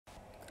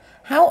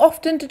How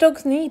often do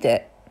dogs need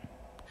it?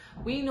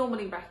 We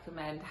normally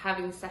recommend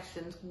having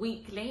sessions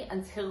weekly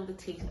until the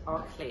teeth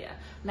are clear.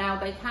 Now,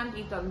 they can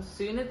be done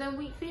sooner than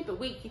weekly, but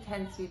weekly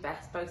tends to be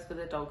best both for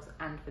the dogs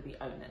and for the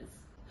owners.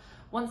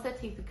 Once their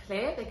teeth are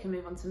clear, they can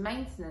move on to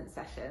maintenance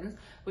sessions,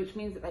 which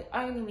means that they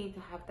only need to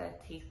have their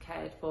teeth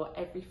cared for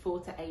every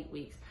 4 to 8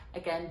 weeks,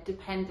 again,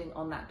 depending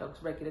on that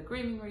dog's regular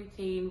grooming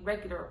routine,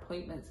 regular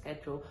appointment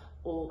schedule,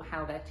 or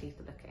how their teeth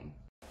are looking.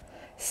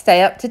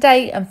 Stay up to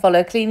date and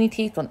follow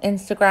CleanyTeeth on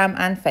Instagram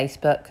and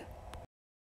Facebook.